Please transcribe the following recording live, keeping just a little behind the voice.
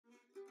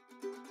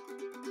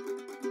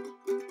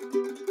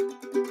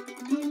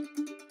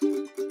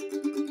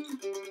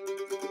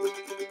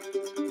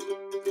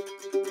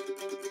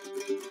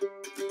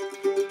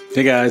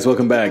Hey guys,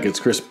 welcome back.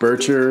 It's Chris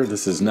Bircher.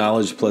 This is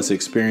Knowledge plus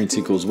Experience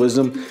equals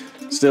Wisdom.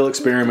 Still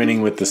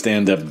experimenting with the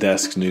stand-up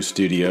desk new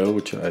studio,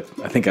 which I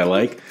think I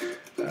like.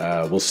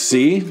 We'll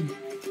see.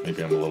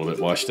 Maybe I'm a little bit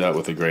washed out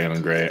with the gray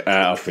on gray.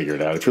 I'll figure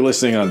it out. If you're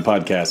listening on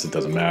podcast, it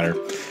doesn't matter.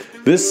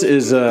 This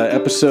is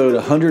episode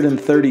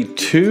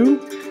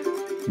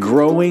 132,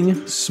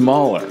 Growing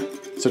Smaller.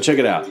 So check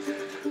it out.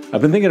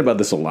 I've been thinking about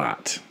this a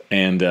lot.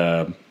 And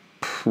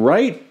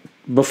right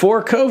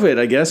before COVID,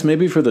 I guess,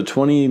 maybe for the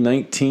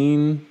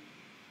 2019...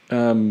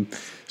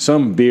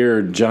 some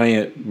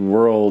giant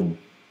world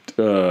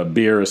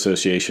beer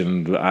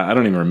association. I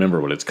don't even remember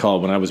what it's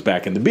called. When I was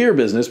back in the beer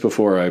business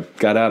before I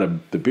got out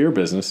of the beer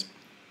business,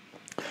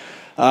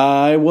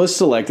 I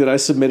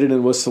submitted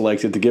and was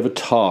selected to give a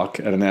talk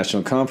at a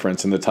national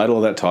conference. And the title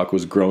of that talk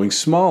was Growing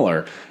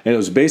Smaller. And it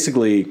was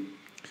basically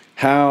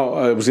how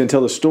I was going to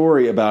tell the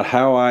story about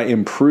how I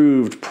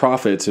improved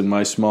profits in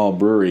my small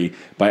brewery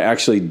by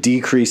actually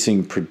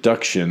decreasing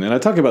production. And I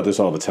talk about this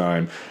all the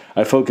time.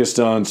 I focused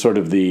on sort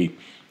of the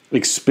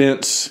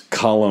expense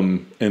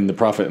column in the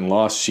profit and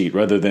loss sheet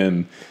rather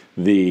than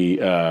the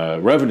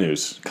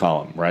revenues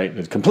column, right?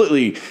 It's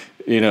completely,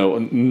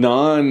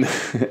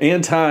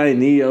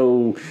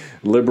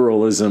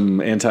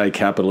 anti-neoliberalism,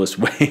 anti-capitalist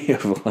way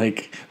of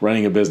like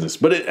running a business.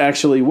 But it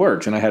actually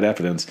works, and I had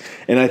evidence.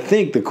 And I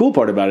think the cool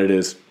part about it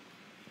is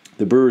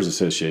the Brewers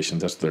Association,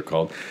 that's what they're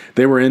called,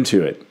 they were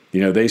into it.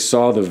 They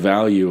saw the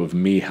value of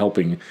me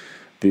helping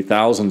the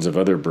thousands of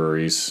other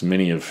breweries,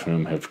 many of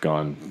whom have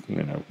gone,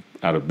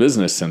 out of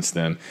business since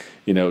then,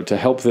 to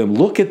help them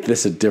look at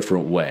this a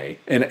different way.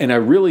 And I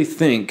really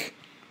think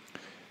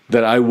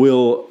that I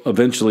will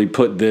eventually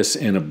put this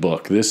in a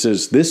book. This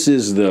is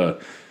the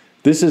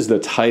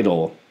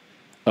title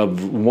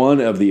of one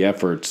of the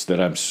efforts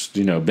that I've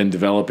been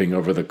developing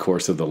over the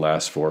course of the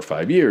last 4 or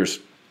 5 years.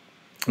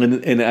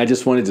 And I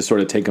just wanted to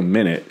sort of take a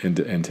minute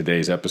in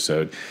today's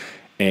episode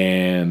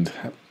and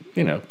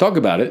talk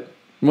about it.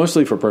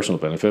 Mostly for personal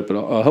benefit,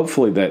 but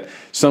hopefully that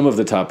some of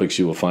the topics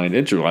you will find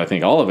interesting. I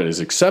think all of it is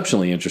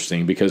exceptionally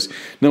interesting because,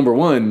 number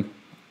one,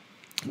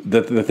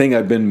 the thing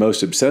I've been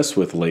most obsessed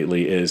with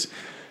lately is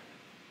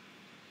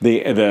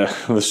the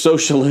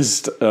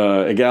socialist,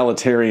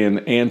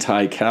 egalitarian,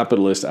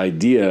 anti-capitalist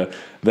idea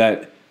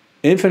that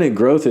infinite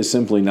growth is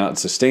simply not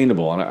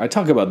sustainable. And I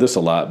talk about this a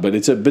lot, but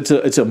it's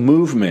a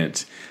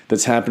movement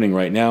that's happening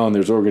right now. And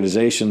there's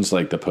organizations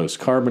like the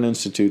Post-Carbon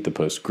Institute, the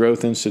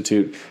Post-Growth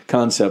Institute,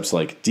 concepts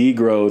like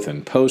degrowth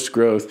and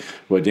post-growth,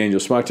 what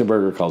Daniel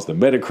Schmachtenberger calls the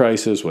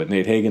meta-crisis, what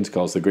Nate Hagens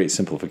calls the Great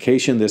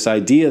Simplification, this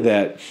idea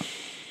that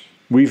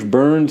we've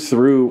burned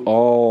through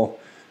all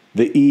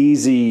the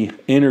easy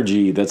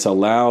energy that's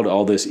allowed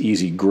all this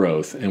easy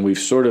growth. And we've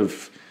sort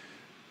of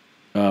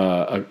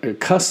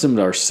accustomed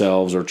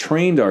ourselves or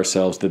trained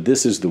ourselves that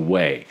this is the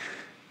way.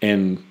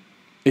 And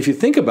if you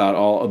think about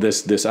all of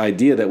this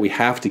idea that we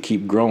have to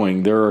keep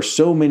growing, there are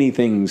so many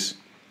things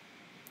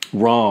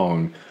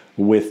wrong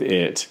with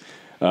it.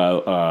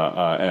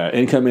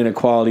 Income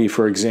inequality,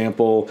 for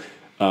example,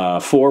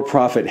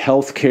 for-profit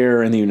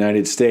healthcare in the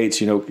United States.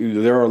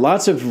 There are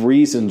lots of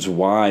reasons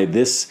why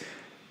this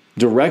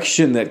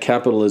direction that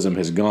capitalism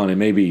has gone, and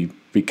maybe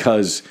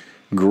because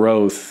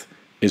growth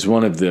is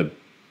one of the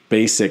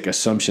basic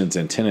assumptions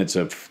and tenets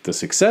of the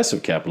success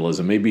of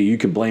capitalism. Maybe you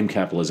can blame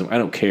capitalism. I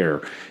don't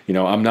care.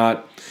 I'm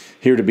not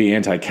here to be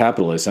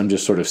anti-capitalist. I'm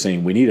just sort of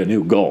saying we need a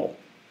new goal.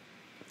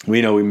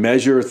 We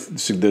measure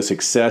the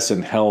success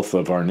and health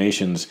of our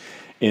nations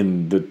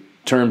in the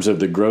terms of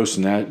the gross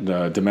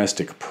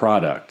domestic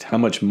product. How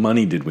much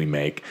money did we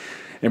make?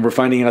 And we're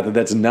finding out that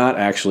that's not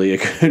actually a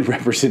good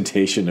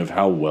representation of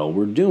how well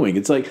we're doing.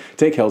 It's like,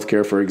 take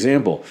healthcare, for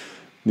example.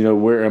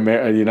 Where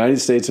the United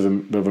States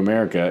of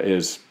America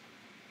is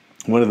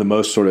one of the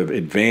most sort of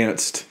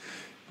advanced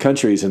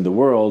countries in the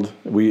world.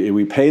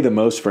 We pay the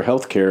most for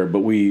healthcare, but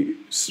we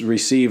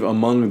receive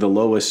among the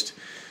lowest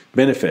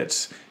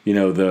benefits.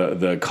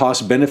 The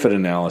cost-benefit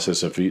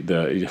analysis of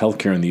the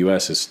healthcare in the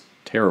U.S. is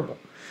terrible.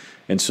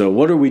 And so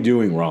what are we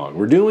doing wrong?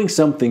 We're doing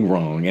something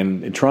wrong,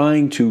 and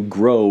trying to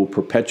grow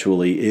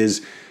perpetually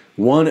is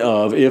one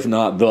of, if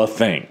not the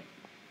thing.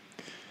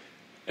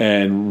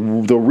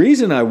 And the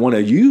reason I want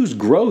to use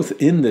growth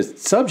in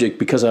this subject,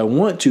 because I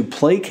want to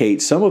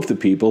placate some of the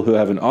people who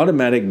have an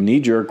automatic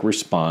knee-jerk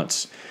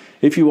response.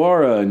 If you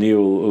are a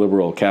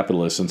neoliberal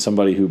capitalist and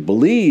somebody who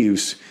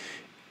believes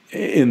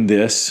in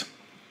this,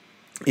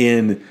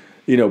 in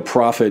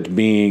profit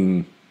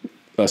being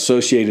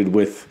associated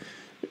with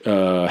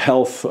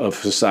health of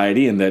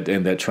society, and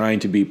that trying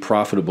to be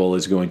profitable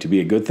is going to be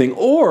a good thing,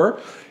 or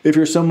if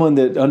you're someone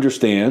that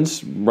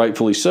understands,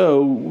 rightfully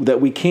so,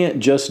 that we can't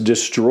just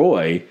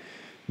destroy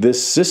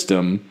this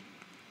system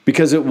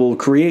because it will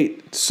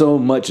create so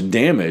much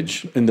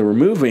damage in the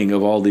removing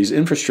of all these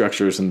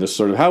infrastructures and this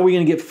sort of, how are we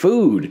going to get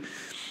food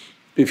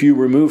if you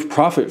remove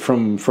profit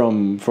from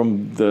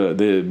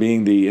the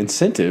being the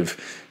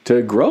incentive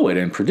to grow it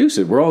and produce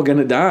it? We're all going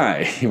to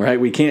die, right?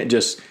 We can't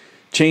just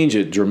change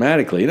it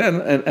dramatically.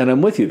 And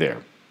I'm with you there.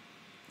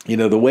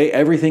 The way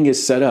everything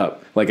is set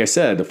up, like I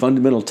said, the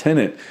fundamental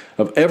tenet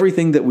of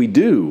everything that we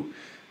do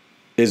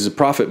is a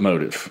profit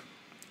motive.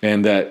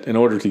 And that in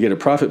order to get a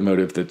profit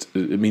motive,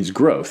 it means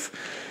growth.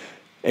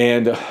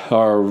 And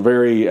our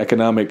very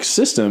economic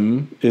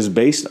system is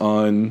based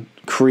on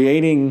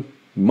creating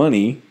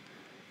money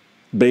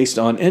based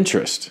on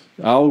interest.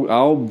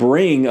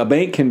 A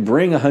bank can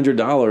bring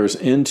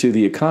 $100 into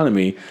the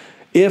economy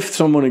if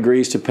someone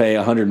agrees to pay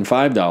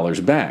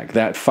 $105 back.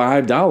 That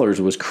 $5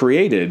 was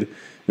created,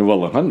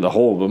 well, the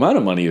whole amount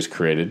of money is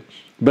created,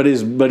 but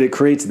it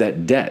creates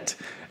that debt.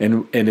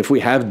 And if we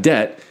have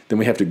debt, then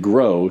we have to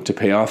grow to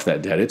pay off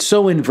that debt. It's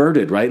so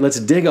inverted, right? Let's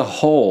dig a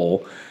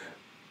hole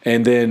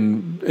and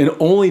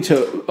only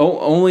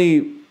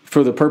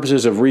for the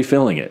purposes of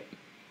refilling it,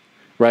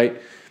 right?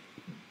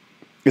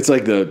 It's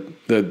like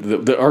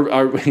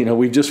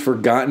we've just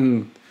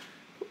forgotten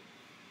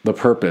the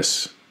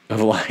purpose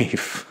of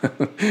life,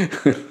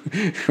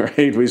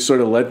 right? We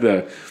sort of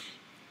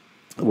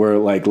we're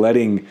like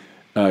letting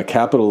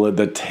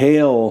the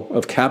tail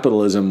of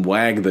capitalism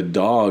wag the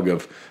dog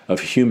of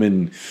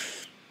human,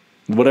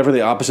 whatever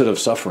the opposite of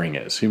suffering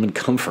is, human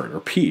comfort or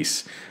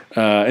peace.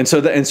 And so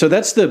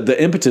that's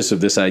the impetus of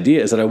this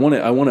idea, is that I want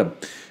to,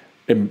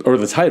 or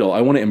the title,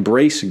 I want to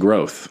embrace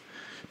growth,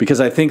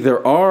 because I think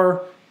there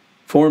are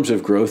forms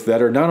of growth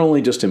that are not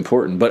only just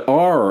important, but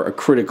are a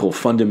critical,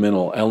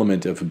 fundamental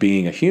element of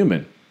being a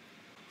human.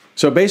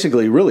 So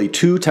basically, really,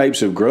 two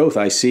types of growth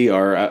I see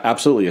are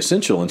absolutely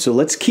essential. And so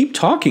let's keep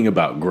talking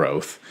about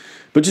growth,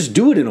 but just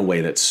do it in a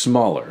way that's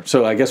smaller.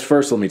 So I guess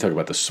first, let me talk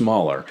about the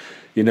smaller.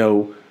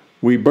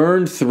 We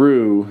burned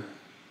through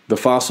the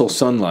fossil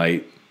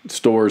sunlight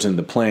stores in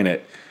the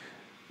planet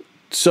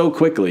so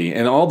quickly,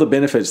 and all the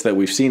benefits that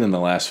we've seen in the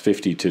last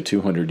 50 to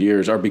 200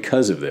 years are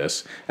because of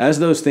this. As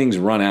those things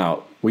run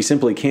out, we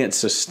simply can't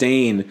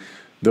sustain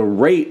the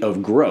rate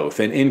of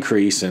growth and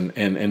increase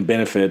and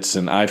benefits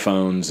and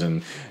iPhones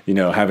and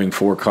having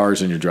 4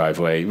 cars in your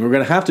driveway. We're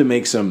going to have to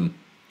make some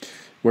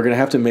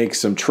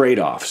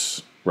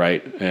trade-offs,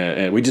 right?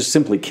 And we just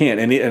simply can't.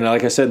 And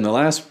like I said in the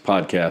last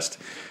podcast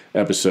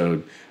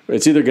episode,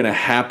 it's either going to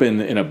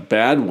happen in a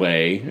bad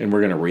way and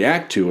we're going to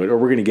react to it, or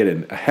we're going to get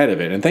ahead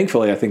of it. And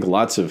thankfully, I think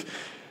lots of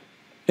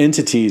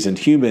entities and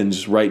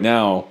humans right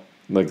now,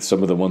 like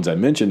some of the ones I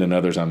mentioned and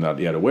others I'm not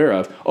yet aware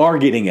of, are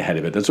getting ahead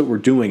of it. That's what we're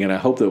doing, and I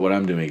hope that what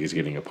I'm doing is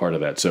getting a part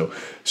of that. So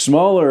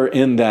smaller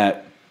in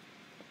that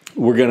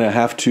we're going to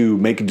have to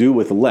make do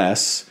with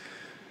less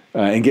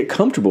and get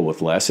comfortable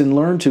with less and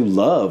learn to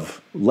love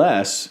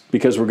less,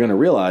 because we're going to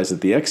realize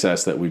that the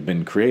excess that we've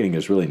been creating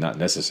is really not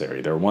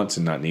necessary. They're wants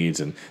and not needs,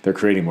 and they're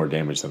creating more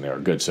damage than they are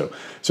good. So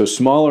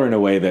smaller in a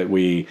way that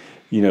we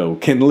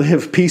can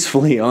live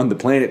peacefully on the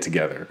planet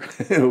together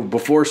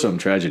before some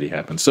tragedy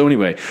happens. So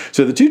anyway,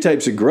 so the two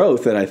types of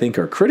growth that I think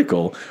are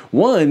critical,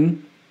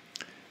 one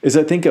is,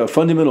 I think a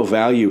fundamental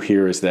value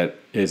here is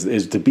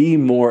to be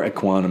more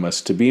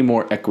equanimous, to be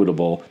more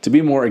equitable, to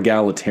be more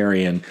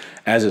egalitarian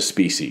as a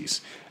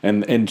species.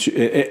 And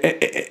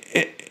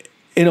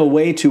in a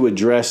way to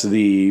address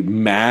the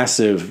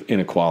massive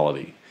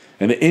inequality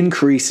and the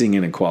increasing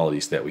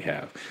inequalities that we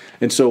have.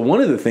 And so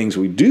one of the things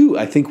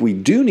I think we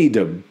do need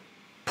to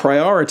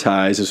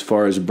prioritize as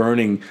far as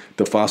burning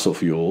the fossil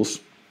fuels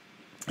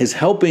is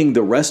helping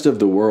the rest of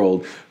the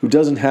world who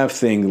doesn't have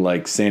things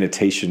like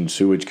sanitation,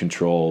 sewage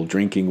control,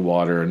 drinking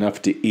water,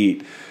 enough to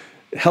eat,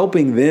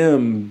 helping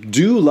them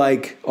do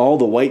like all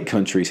the white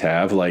countries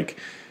have, like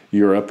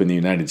Europe and the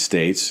United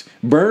States,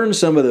 burn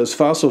some of those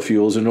fossil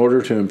fuels in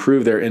order to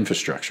improve their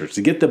infrastructure,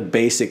 to get the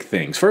basic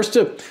things. First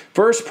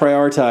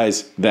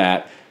prioritize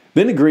that,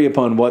 then agree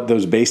upon what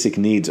those basic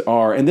needs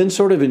are, and then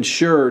sort of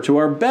ensure to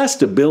our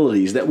best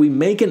abilities that we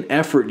make an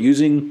effort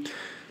using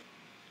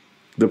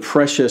the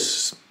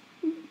precious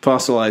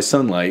fossilized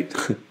sunlight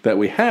that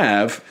we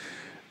have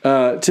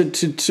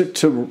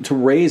to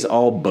raise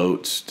all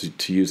boats,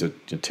 to use a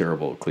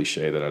terrible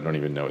cliche that I don't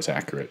even know is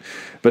accurate,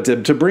 but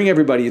to bring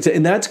everybody,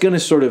 and that's going to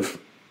sort of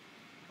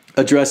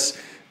address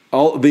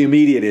all the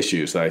immediate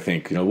issues that I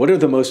think, what are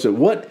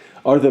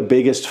the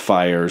biggest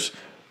fires?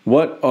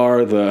 What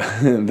are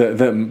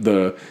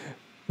the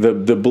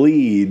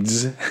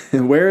bleeds?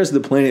 Where is the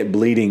planet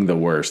bleeding the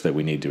worst that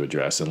we need to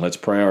address? And let's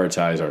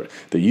prioritize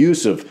the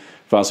use of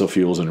fossil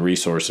fuels and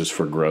resources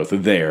for growth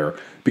there,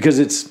 because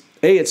it's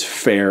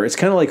fair. It's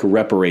kind of like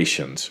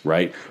reparations,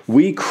 right?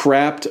 We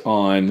crapped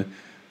on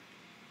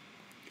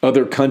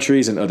other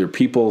countries and other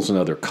peoples and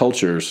other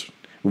cultures,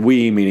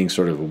 we meaning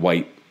sort of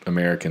white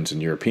Americans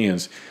and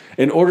Europeans,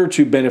 in order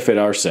to benefit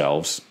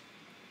ourselves.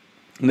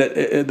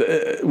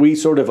 We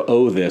sort of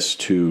owe this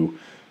to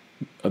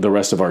the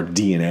rest of our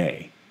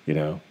DNA,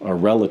 our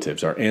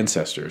relatives, our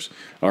ancestors,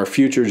 our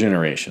future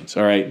generations.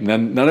 All right,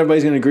 not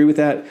everybody's going to agree with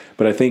that,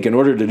 but I think in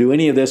order to do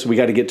any of this, we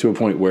got to get to a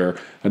point where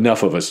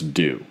enough of us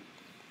do.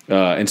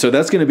 And so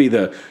that's going to be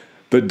the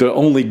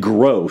only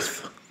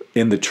growth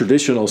in the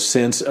traditional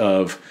sense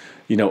of,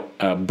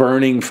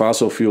 burning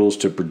fossil fuels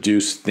to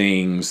produce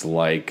things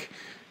like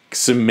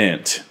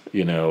cement,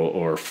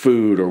 or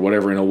food or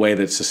whatever in a way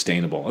that's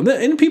sustainable.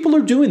 And people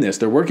are doing this.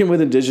 They're working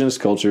with indigenous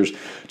cultures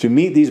to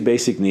meet these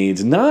basic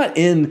needs, not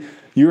in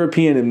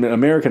European and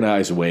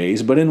Americanized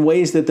ways, but in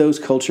ways that those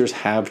cultures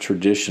have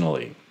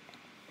traditionally.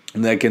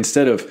 And like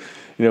instead of,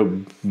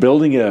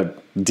 building a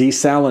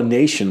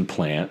desalination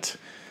plant,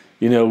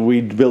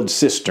 we build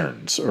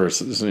cisterns, or,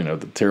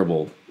 the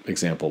terrible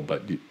example,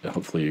 but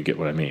hopefully you get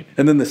what I mean.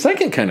 And then the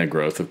second kind of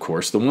growth, of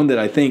course, the one that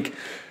I think,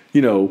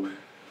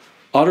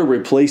 ought to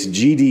replace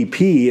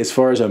GDP as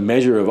far as a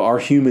measure of our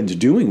humans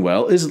doing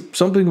well, is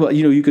something about,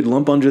 you could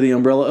lump under the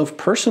umbrella of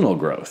personal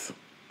growth.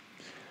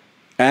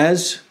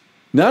 As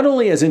not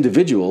only as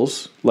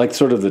individuals, like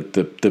sort of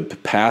the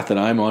path that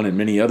I'm on and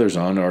many others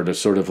on are to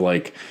sort of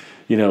like,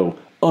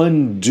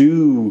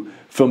 undo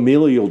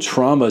familial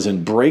traumas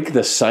and break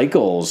the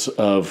cycles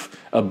of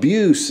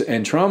abuse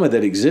and trauma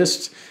that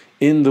exist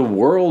in the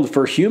world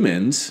for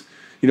humans.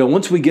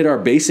 Once we get our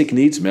basic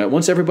needs met,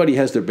 once everybody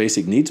has their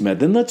basic needs met,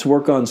 then let's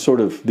work on sort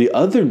of the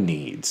other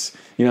needs,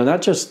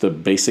 not just the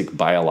basic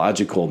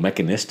biological,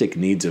 mechanistic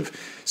needs of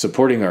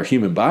supporting our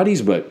human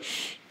bodies, but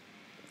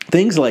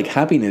things like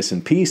happiness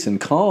and peace and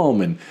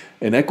calm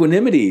and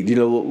equanimity.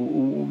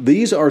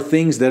 These are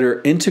things that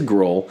are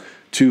integral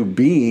to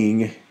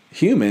being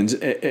humans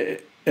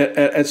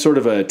at sort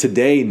of a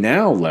today,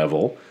 now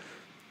level,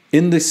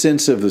 in the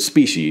sense of the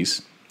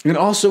species, and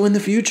also in the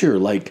future.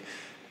 Like,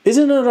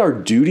 isn't it our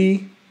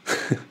duty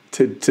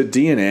to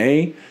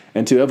DNA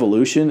and to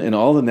evolution and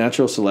all the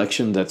natural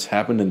selection that's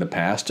happened in the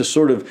past to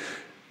sort of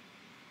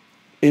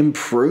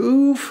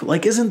improve?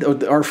 Like,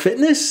 isn't our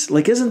fitness,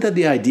 like, isn't that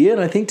the idea?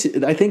 And I think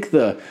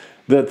the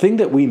thing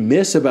that we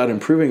miss about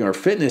improving our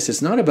fitness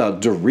is not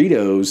about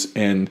Doritos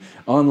and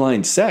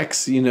online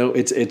sex.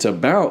 It's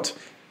about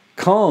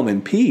calm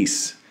and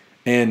peace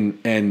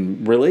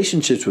and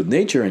relationships with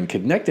nature and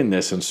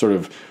connectedness and sort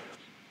of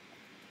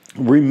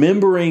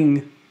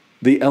remembering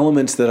the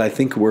elements that I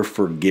think we're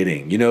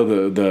forgetting.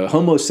 The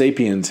Homo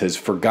sapiens has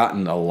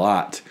forgotten a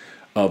lot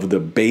of the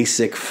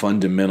basic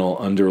fundamental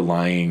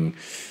underlying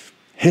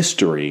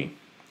history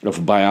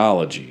of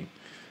biology.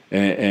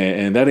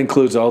 And that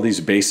includes all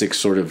these basic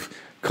sort of,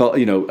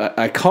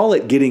 I call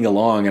it getting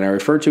along, and I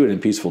refer to it in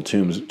peaceful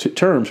terms,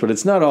 but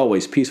it's not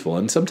always peaceful,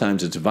 and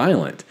sometimes it's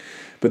violent.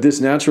 But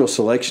this natural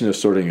selection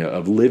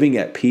of living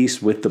at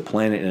peace with the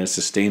planet in a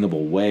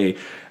sustainable way,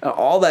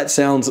 all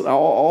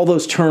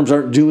those terms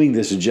aren't doing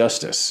this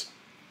justice.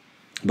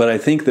 But I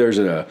think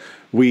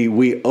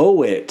we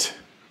owe it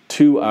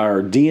to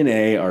our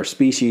DNA, our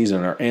species,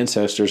 and our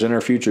ancestors, and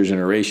our future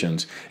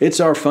generations. It's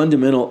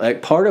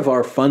part of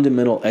our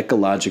fundamental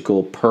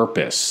ecological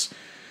purpose,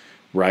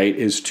 right,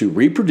 is to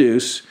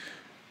reproduce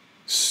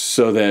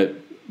so that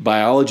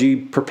biology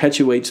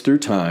perpetuates through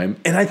time.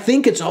 And I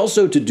think it's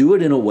also to do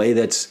it in a way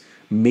that's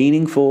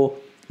meaningful,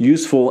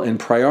 useful, and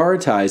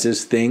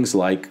prioritizes things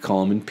like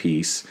calm and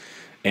peace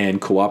and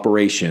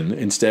cooperation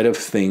instead of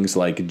things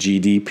like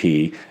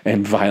GDP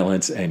and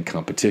violence and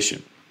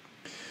competition.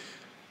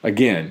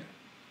 Again,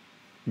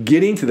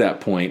 getting to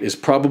that point is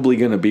probably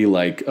going to be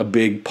like a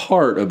big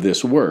part of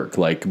this work.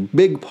 Like,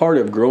 big part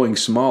of growing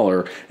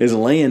smaller is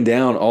laying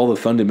down all the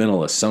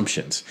fundamental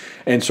assumptions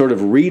and sort of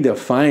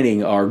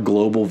redefining our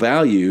global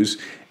values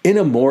in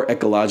a more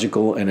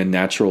ecological and a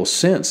natural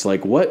sense.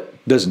 Like, what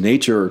does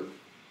nature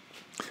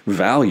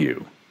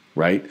value,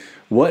 right?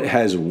 What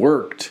has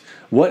worked?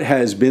 What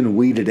has been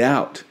weeded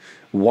out?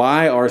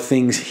 Why are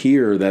things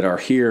here that are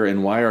here,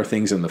 and why are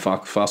things in the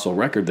fossil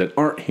record that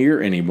aren't here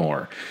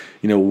anymore?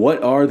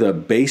 What are the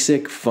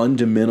basic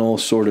fundamental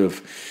sort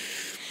of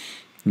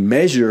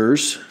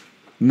measures,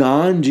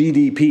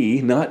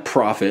 non-GDP, not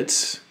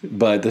profits,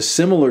 but the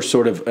similar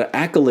sort of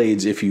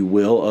accolades, if you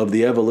will, of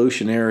the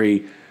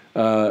evolutionary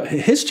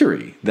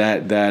history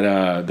that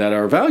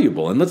are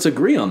valuable? And let's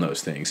agree on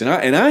those things.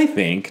 And I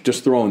think,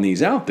 just throwing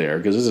these out there,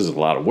 because this is a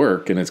lot of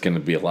work and it's going to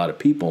be a lot of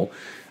people,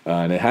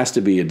 and it has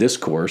to be a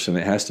discourse, and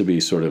it has to be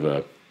sort of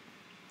a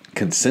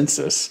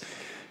consensus,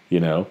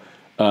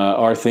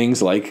 are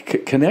things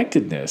like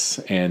connectedness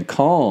and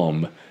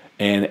calm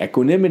and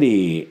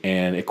equanimity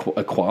and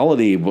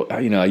equality.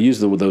 I use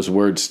those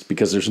words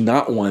because there's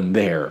not one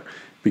there.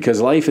 Because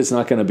life is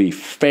not going to be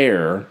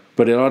fair,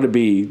 but it ought to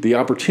be, the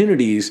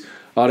opportunities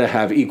ought to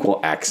have equal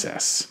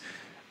access.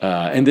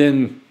 And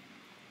then,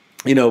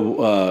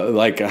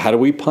 like, how do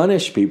we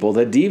punish people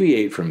that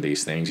deviate from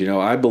these things?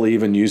 I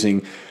believe in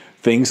using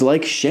things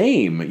like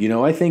shame.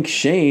 I think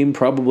shame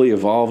probably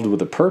evolved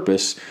with a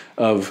purpose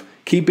of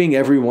keeping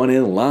everyone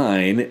in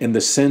line in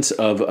the sense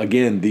of,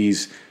 again,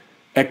 these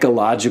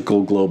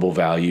ecological global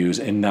values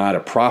and not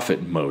a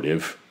profit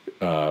motive,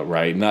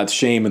 right? Not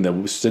shame in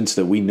the sense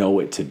that we know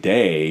it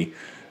today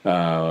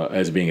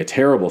as being a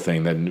terrible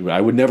thing that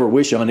I would never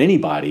wish on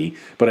anybody,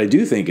 but I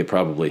do think it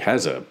probably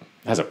has a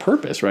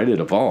purpose, right?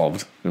 It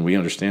evolved, and we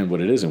understand what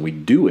it is, and we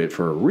do it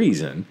for a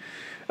reason.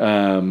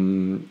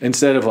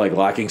 Instead of like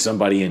locking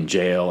somebody in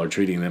jail or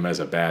treating them as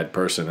a bad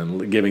person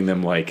and giving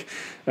them like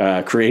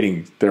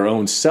creating their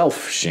own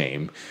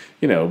self-shame,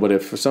 but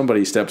if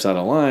somebody steps out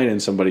of line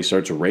and somebody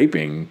starts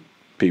raping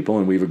people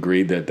and we've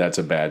agreed that that's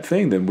a bad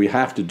thing, then we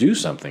have to do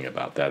something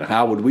about that.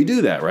 How would we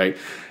do that, right?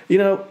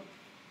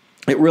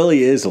 It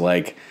really is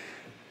like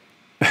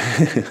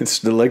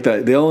it's like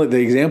the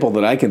example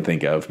that I can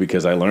think of,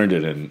 because I learned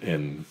it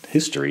in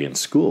history in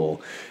school,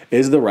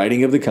 is the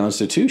writing of the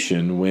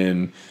Constitution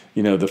when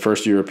the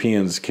first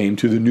Europeans came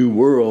to the New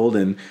World,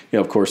 and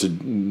of course a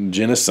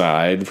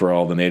genocide for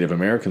all the Native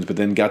Americans, but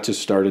then got to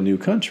start a new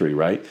country,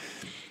 right?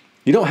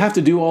 You don't have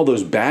to do all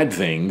those bad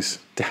things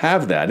to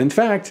have that. In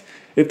fact,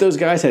 if those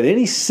guys had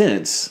any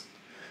sense,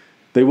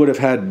 they would have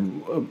had,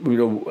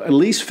 at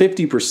least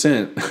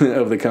 50%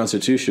 of the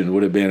Constitution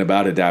would have been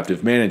about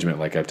adaptive management,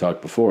 like I've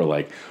talked before,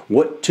 like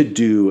what to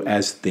do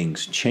as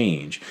things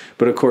change.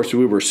 But of course,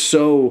 we were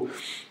so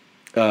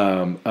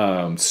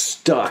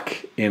stuck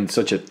in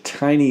such a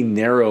tiny,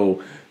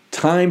 narrow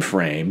time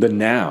frame, the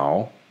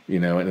now,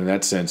 and in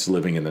that sense,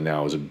 living in the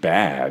now is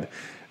bad.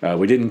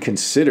 We didn't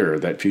consider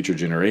that future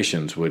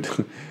generations would,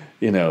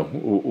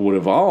 would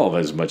evolve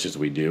as much as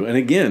we do. And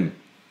again,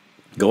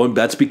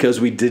 that's because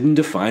we didn't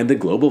define the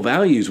global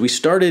values. We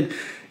started,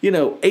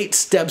 8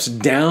 steps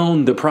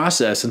down the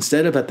process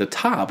instead of at the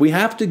top. We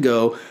have to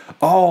go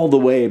all the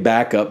way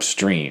back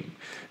upstream.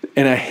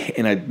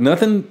 And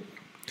nothing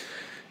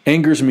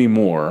angers me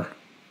more,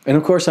 and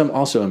of course I'm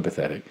also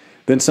empathetic,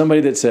 than somebody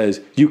that says,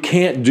 you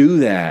can't do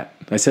that.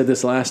 I said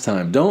this last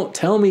time. Don't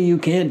tell me you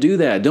can't do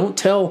that. Don't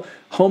tell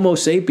Homo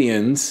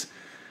sapiens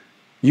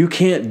you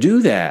can't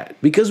do that,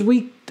 because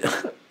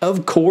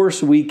of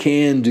course we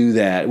can do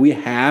that. We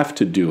have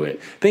to do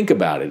it. Think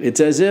about it. It's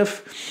as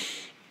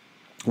if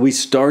we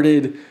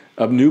started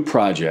a new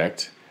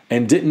project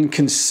and didn't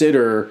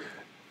consider,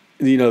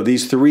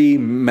 these 3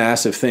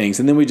 massive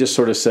things. And then we just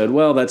sort of said,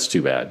 well, that's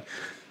too bad.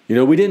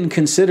 We didn't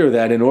consider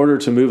that in order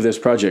to move this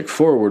project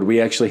forward,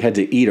 we actually had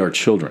to eat our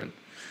children.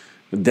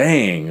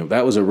 Dang,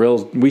 that was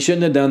we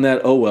shouldn't have done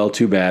that. Oh, well,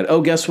 too bad.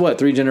 Oh, guess what?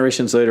 3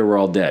 generations later, we're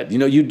all dead.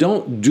 You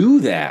don't do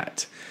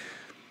that.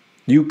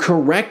 You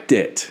correct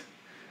it.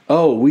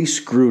 Oh, we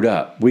screwed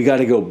up. We got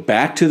to go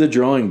back to the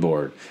drawing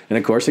board. And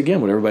of course,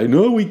 again, when everybody,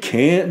 no, we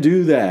can't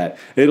do that.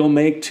 It'll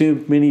make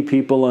too many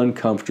people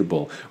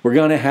uncomfortable. We're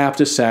going to have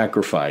to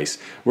sacrifice.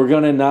 We're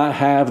going to not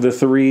have the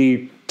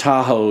 3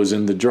 Tahoes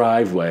in the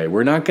driveway.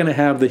 We're not going to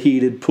have the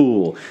heated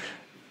pool.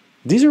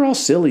 These are all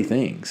silly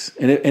things.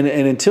 And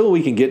until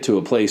we can get to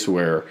a place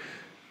where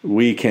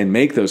we can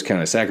make those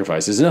kind of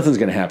sacrifices, nothing's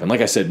going to happen.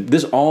 Like I said,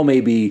 this all may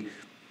be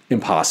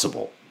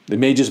impossible. It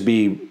may just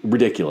be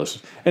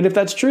ridiculous. And if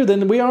that's true,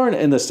 then we are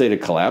in the state of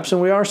collapse, and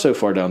we are so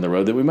far down the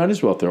road that we might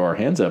as well throw our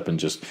hands up and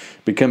just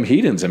become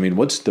heathens. I mean,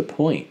 what's the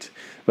point?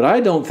 But I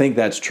don't think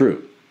that's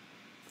true.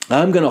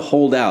 I'm going to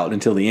hold out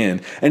until the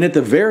end. And at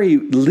the very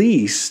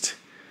least,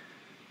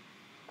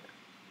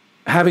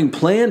 having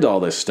planned all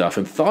this stuff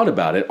and thought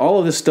about it, all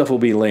of this stuff will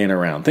be laying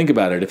around. Think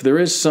about it. If there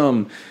is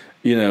some,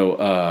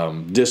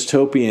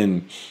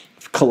 dystopian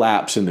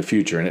collapse in the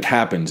future, and it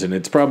happens, and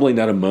it's probably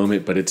not a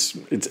moment, but it's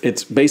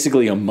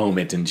basically a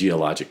moment in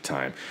geologic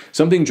time.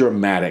 Something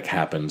dramatic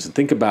happens. And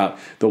think about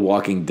The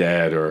Walking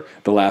Dead or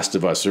The Last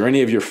of Us or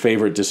any of your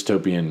favorite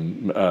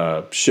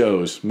dystopian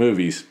shows,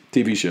 movies,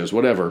 TV shows,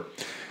 whatever.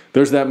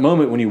 There's that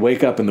moment when you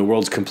wake up and the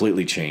world's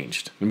completely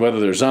changed. And whether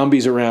there's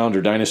zombies around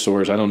or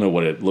dinosaurs, I don't know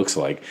what it looks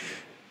like.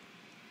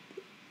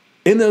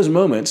 In those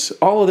moments,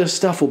 all of this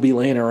stuff will be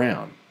laying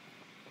around.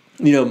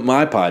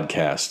 My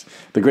podcast,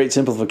 The Great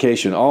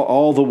Simplification,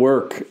 all the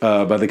work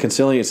by the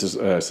Conciliant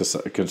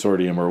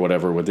Consortium or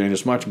whatever with Daniel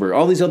Schmachtenberg,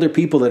 all these other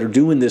people that are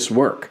doing this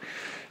work,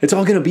 it's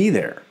all going to be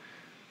there.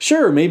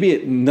 Sure,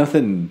 maybe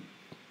nothing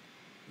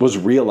was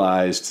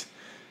realized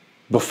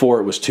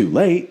before it was too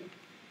late,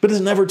 but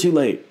it's never too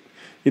late.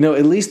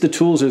 At least the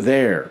tools are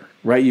there,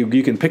 right?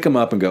 You can pick them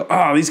up and go,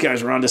 oh, these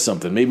guys are onto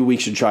something. Maybe we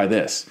should try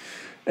this.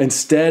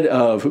 Instead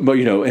of,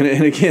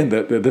 and again,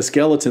 the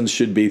skeletons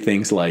should be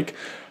things like,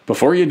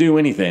 before you do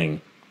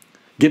anything,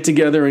 get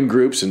together in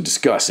groups and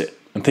discuss it.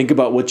 And think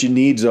about what your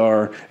needs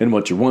are and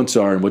what your wants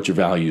are and what your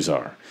values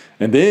are.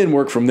 And then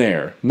work from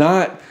there.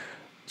 Not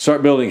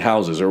start building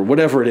houses or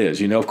whatever it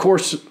is. Of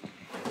course,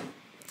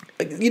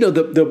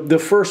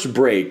 the first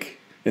break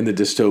in the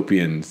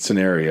dystopian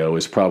scenario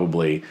is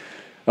probably,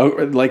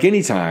 like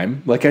any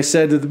time, like I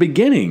said at the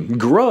beginning,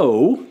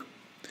 grow,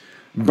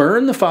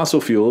 burn the fossil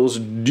fuels,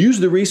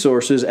 use the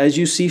resources as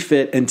you see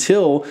fit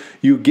until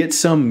you get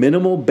some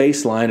minimal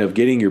baseline of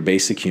getting your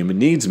basic human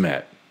needs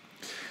met.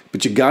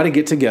 But you got to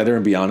get together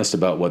and be honest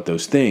about what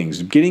those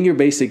things. Getting your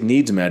basic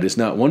needs met is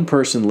not one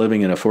person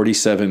living in a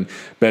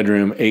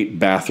 47-bedroom,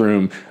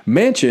 8-bathroom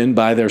mansion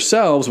by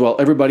themselves while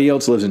everybody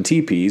else lives in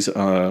teepees.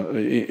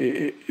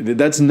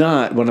 That's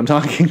not what I'm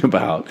talking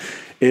about.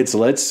 It's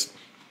let's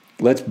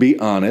be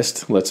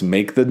honest. Let's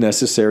make the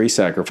necessary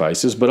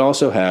sacrifices, but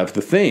also have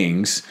the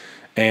things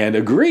and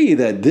agree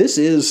that this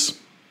is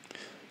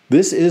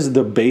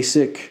the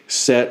basic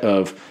set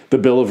of the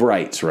Bill of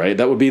Rights, right?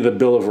 That would be the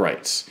Bill of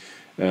Rights.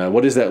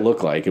 What does that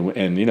look like?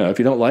 And if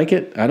you don't like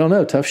it, I don't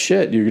know, tough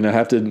shit. You're gonna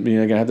have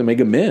to make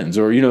amends,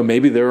 or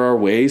maybe there are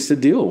ways to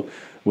deal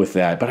with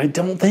that. But I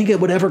don't think it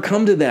would ever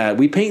come to that.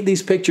 We paint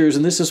these pictures,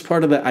 and this is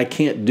part of the I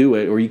can't do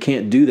it or you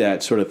can't do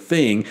that sort of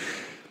thing.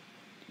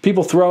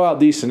 People throw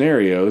out these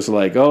scenarios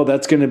like, oh,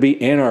 that's going to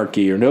be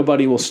anarchy or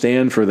nobody will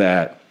stand for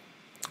that.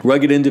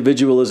 Rugged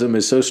individualism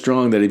is so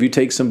strong that if you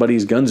take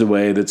somebody's guns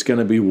away, that's going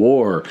to be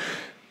war.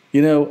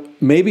 You know,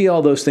 maybe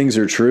all those things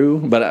are true,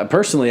 but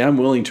personally, I'm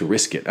willing to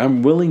risk it.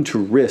 I'm willing to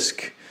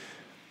risk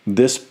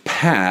this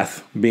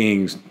path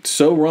being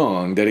so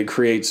wrong that it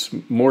creates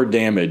more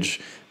damage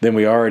than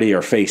we already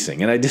are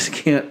facing. And I just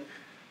can't,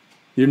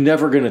 you're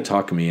never going to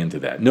talk me into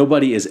that.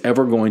 Nobody is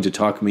ever going to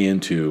talk me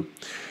into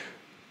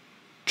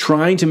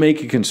trying to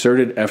make a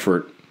concerted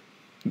effort.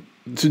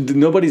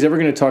 Nobody's ever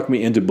going to talk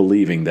me into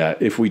believing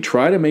that if we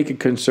try to make a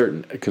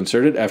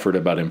concerted effort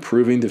about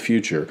improving the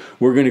future,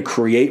 we're going to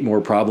create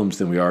more problems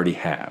than we already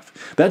have.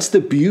 That's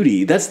the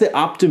beauty. That's the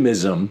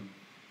optimism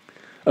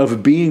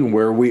of being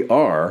where we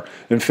are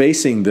and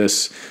facing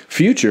this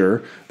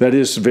future that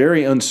is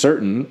very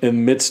uncertain in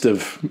the midst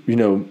of, you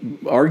know,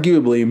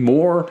 arguably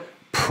more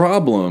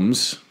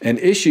problems and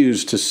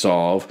issues to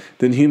solve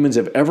than humans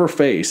have ever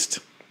faced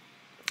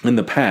in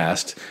the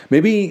past.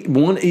 Maybe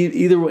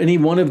any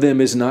one of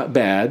them is not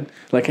bad.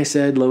 Like I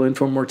said, low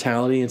infant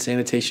mortality and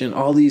sanitation,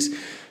 all these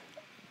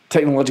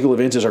technological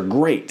advances are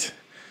great.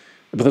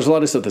 But there's a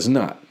lot of stuff that's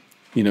not.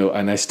 You know,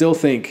 and I still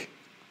think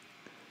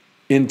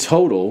in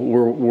total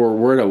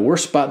we're at a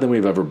worse spot than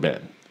we've ever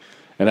been.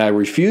 And I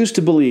refuse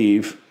to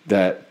believe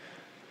that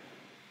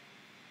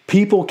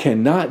people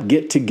cannot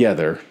get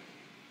together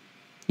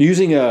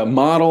using a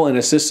model and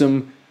a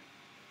system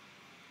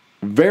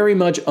very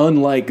much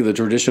unlike the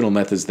traditional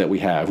methods that we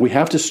have. We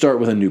have to start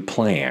with a new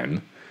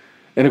plan.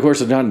 And of course,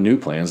 there's not new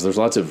plans. There's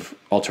lots of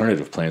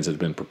alternative plans that have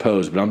been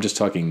proposed, but I'm just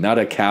talking not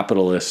a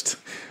capitalist,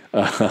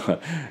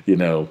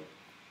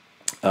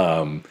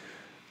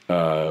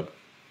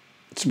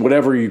 it's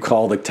whatever you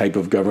call the type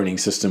of governing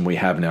system we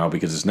have now,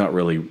 because it's not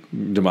really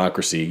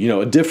democracy. You know,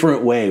 a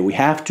different way. We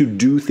have to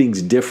do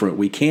things different.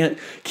 We can't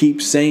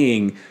keep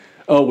saying,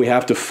 oh, we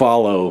have to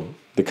follow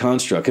the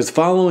construct, because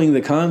following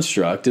the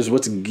construct is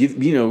what's,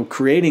 you know,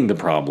 creating the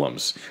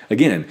problems.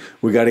 Again,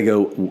 we got to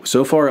go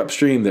so far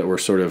upstream that we're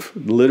sort of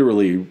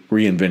literally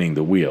reinventing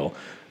the wheel.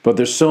 But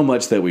there's so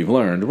much that we've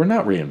learned. We're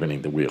not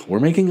reinventing the wheel. We're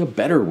making a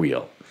better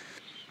wheel.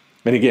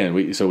 And again,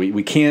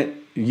 we can't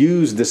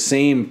use the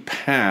same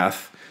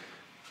path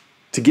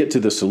to get to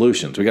the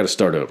solutions. We got to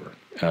start over.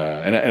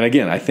 And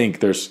again, I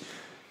think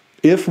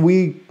if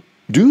we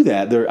do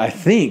that, I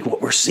think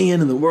what we're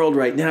seeing in the world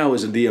right now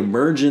is the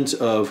emergence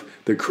of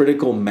the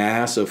critical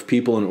mass of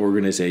people and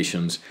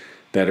organizations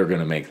that are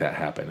going to make that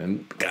happen.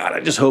 And God,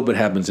 I just hope it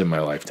happens in my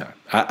lifetime.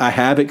 I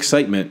have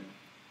excitement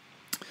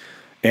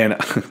and,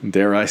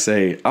 dare I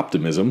say,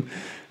 optimism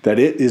that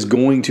it is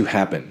going to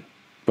happen.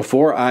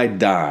 Before I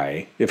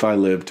die, if I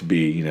live to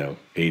be,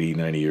 80,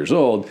 90 years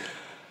old,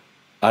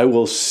 I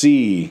will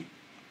see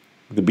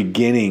the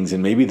beginnings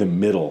and maybe the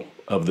middle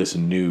of this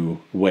new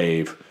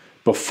wave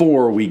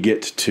before we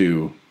get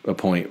to a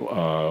point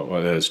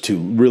that is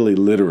really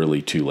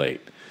literally too late.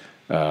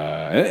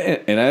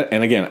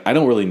 And again, I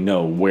don't really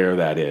know where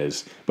that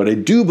is, but I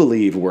do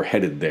believe we're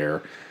headed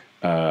there,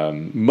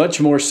 much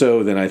more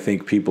so than I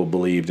think people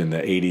believed in the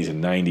 80s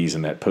and 90s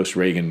and that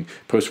post-Reagan,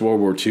 post-World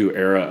War II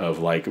era of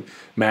like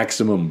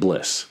maximum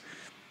bliss.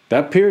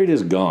 That period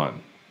is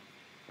gone.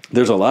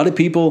 There's a lot of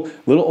people a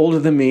little older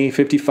than me,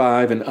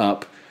 55 and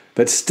up,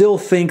 that still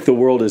think the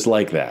world is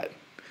like that.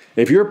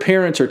 If your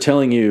parents are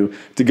telling you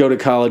to go to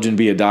college and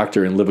be a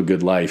doctor and live a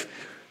good life,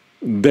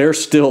 they're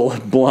still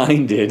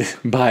blinded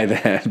by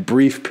that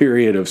brief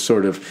period of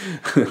sort of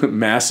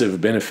massive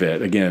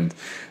benefit, again,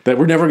 that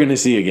we're never going to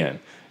see again.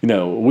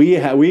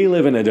 We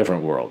live in a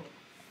different world.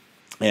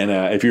 And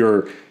if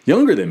you're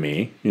younger than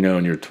me, in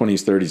your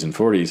 20s, 30s, and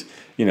 40s,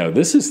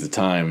 this is the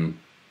time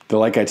that,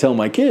 like I tell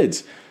my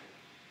kids,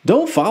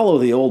 don't follow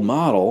the old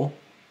model.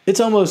 It's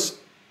almost...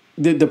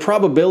 The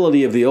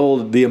probability of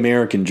the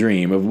American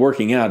dream of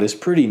working out is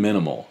pretty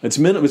minimal. It's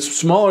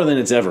smaller than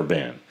it's ever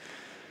been.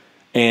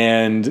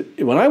 And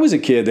when I was a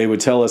kid, they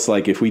would tell us,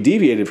 like, if we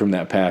deviated from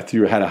that path,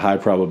 you had a high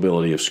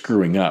probability of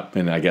screwing up.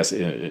 And I guess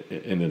it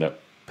ended up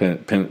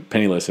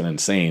penniless and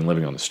insane,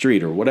 living on the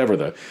street, or whatever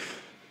the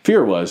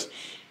fear was.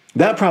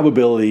 That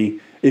probability,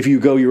 if you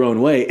go your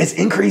own way, is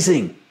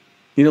increasing.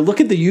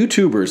 Look at the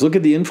YouTubers, look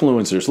at the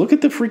influencers, look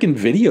at the freaking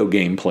video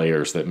game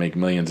players that make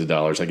millions of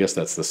dollars. I guess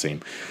that's the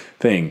same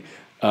thing.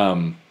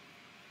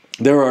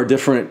 There are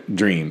different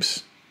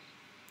dreams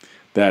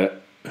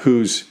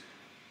whose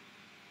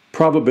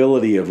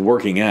probability of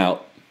working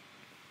out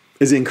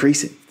is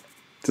increasing.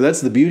 So that's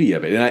the beauty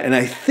of it. And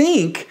I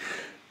think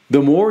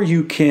the more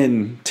you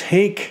can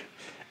take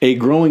a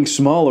growing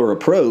smaller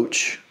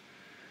approach,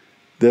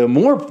 the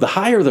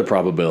higher the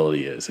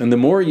probability is. And the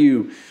more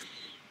you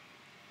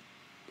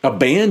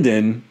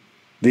abandon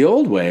the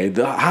old way,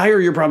 the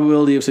higher your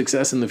probability of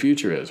success in the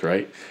future is,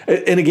 right?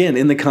 And again,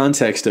 in the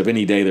context of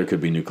any day there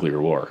could be nuclear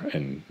war,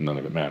 and none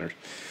of it matters.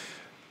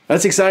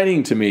 that's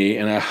exciting to me,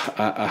 and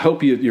I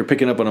hope you're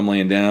picking up what I'm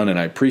laying down, and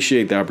I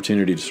appreciate the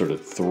opportunity to sort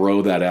of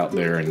throw that out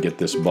there and get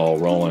this ball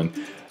rolling.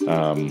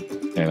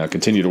 And I'll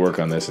continue to work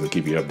on this and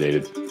keep you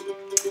updated.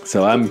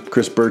 So I'm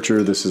Chris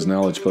Bircher. This is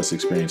Knowledge Plus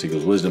Experience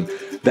Equals Wisdom.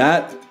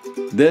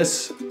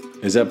 This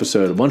is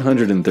episode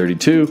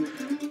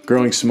 132,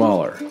 Growing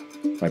Smaller.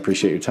 I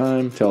appreciate your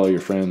time. Tell all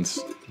your friends.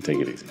 Take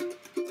it easy.